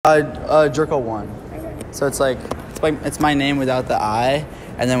Jercho1. So it's like it's my name without the I,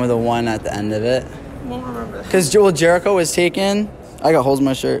 and then with a 1 at the end of it. Won't remember that. Because Jericho was taken. I got holes in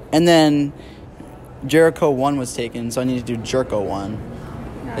my shirt, and then Jercho1 was taken, so I need to do Jercho1.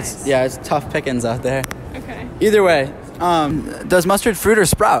 Nice. It's tough pickings out there. Okay. Either way, does mustard fruit or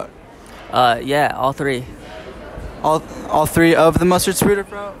sprout? Yeah, all three. All three of the mustard fruit or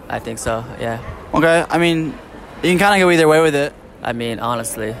sprout? I think so, yeah. Okay, I mean, you can kind of go either way with it. I mean,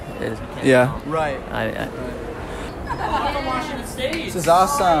 honestly. Yeah. Right. This is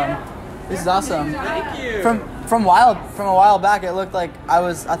awesome. This is awesome. Thank you. From a while back, it looked like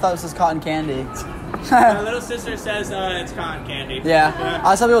I thought this was cotton candy. My little sister says it's cotton candy. Yeah.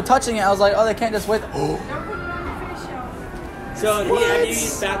 I saw people touching it. I was like, oh, they can't just wait. So, have you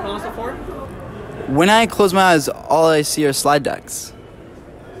used bath bombs before? When I close my eyes, all I see are slide decks.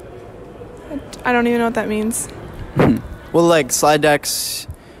 I don't even know what that means. Well, like slide decks,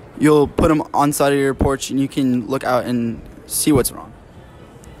 you'll put them on the side of your porch and you can look out and see what's wrong.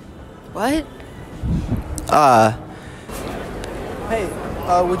 What? Hey,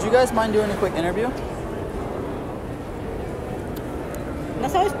 would you guys mind doing a quick interview? No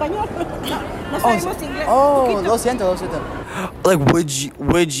sabe español. No sabemos inglés. Oh, lo siento. Like,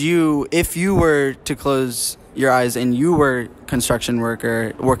 would you, if you were to close your eyes and you were construction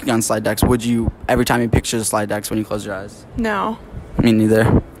worker working on slide decks, would you, every time you picture the slide decks when you close your eyes? No. Me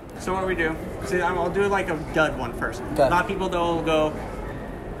neither. So what we do? So I'll do like a dud one first. Okay. A lot of people though will go.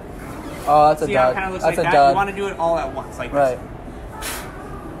 Oh, that's See a how dud. it kind of looks That's like a that. dud. You want to do it all at once, like Right. this.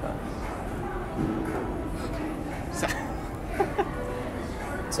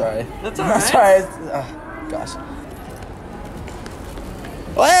 Sorry. That's all right. Sorry. Gosh.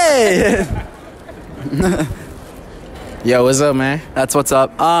 Hey! Yo, what's up, man? That's what's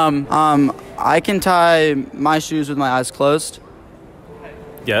up. I can tie my shoes with my eyes closed.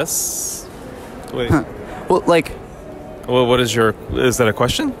 Yes. Wait. Well, like, Well, what is that a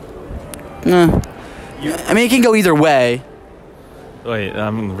question? I mean, it can go either way. Wait,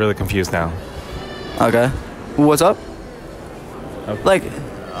 I'm really confused now. Okay. What's up? Okay. Like,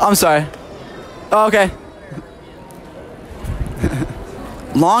 I'm sorry. Oh, okay.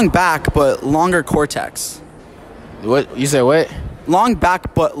 Long back, but longer cortex. What you said? What? Long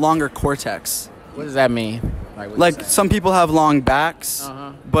back, but longer cortex. What does that mean? What Like, you saying? some people have long backs,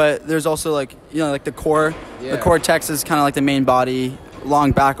 Uh-huh. but there's also, like, you know, like the core. Yeah. The cortex is kind of like the main body.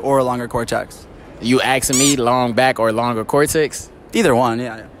 Long back or longer cortex. You asking me long back or longer cortex? Either one,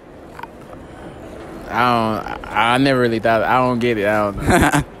 yeah. I never really thought. I don't get it. I don't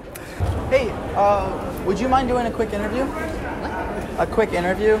know. Hey, would you mind doing a quick interview? A quick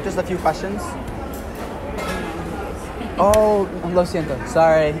interview, just a few questions. Oh, lo siento.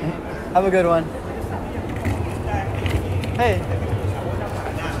 Sorry. Have a good one. Hey.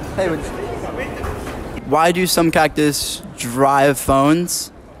 Hey, why do some cactus drive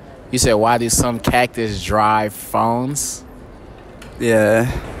phones? You said, why do some cactus drive phones? Yeah.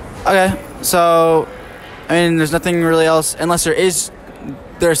 Okay, so, I mean, there's nothing really else, unless there's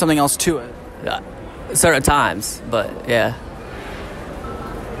something else to it. Certain times, but yeah.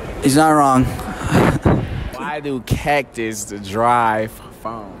 He's not wrong. Why do cactus drive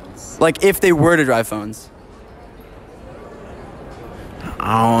phones? Like, if they were to drive phones.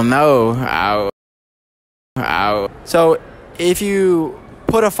 I don't know. So, if you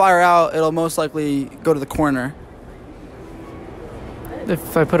put a fire out, it'll most likely go to the corner.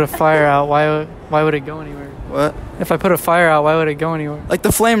 If I put a fire out, why would it go anywhere? What? If I put a fire out, why would it go anywhere? Like,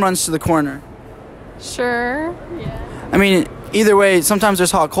 the flame runs to the corner. Sure. Yeah. I mean, either way, sometimes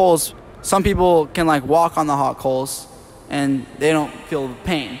there's hot coals. Some people can, like, walk on the hot coals, and they don't feel the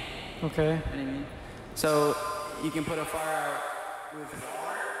pain. Okay. You know what I mean? So, you can put a fire out with...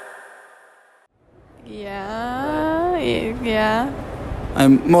 Yeah.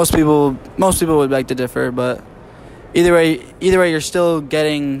 Most people would beg to differ, but either way, you're still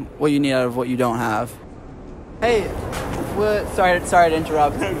getting what you need out of what you don't have. Hey, sorry to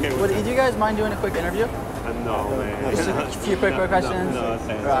interrupt. Do you guys mind doing a quick interview? No, man. Just a few quick questions. No,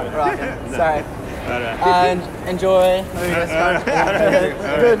 thanks. Right. Sorry. Alright. Enjoy.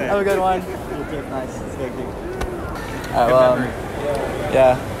 Good. Have a good one. Nice.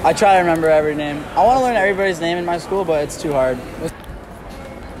 Yeah. I try to remember every name. I want to learn everybody's name in my school, but it's too hard.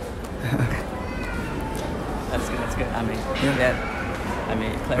 That's good. I mean, yeah. I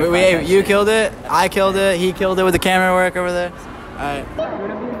mean, You killed it. I killed it. He killed it with the camera work over there. All right.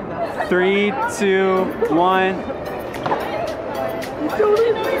 3, 2, 1.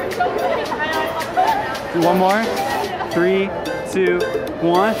 One more. 3, 2,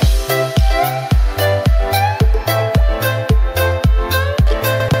 1.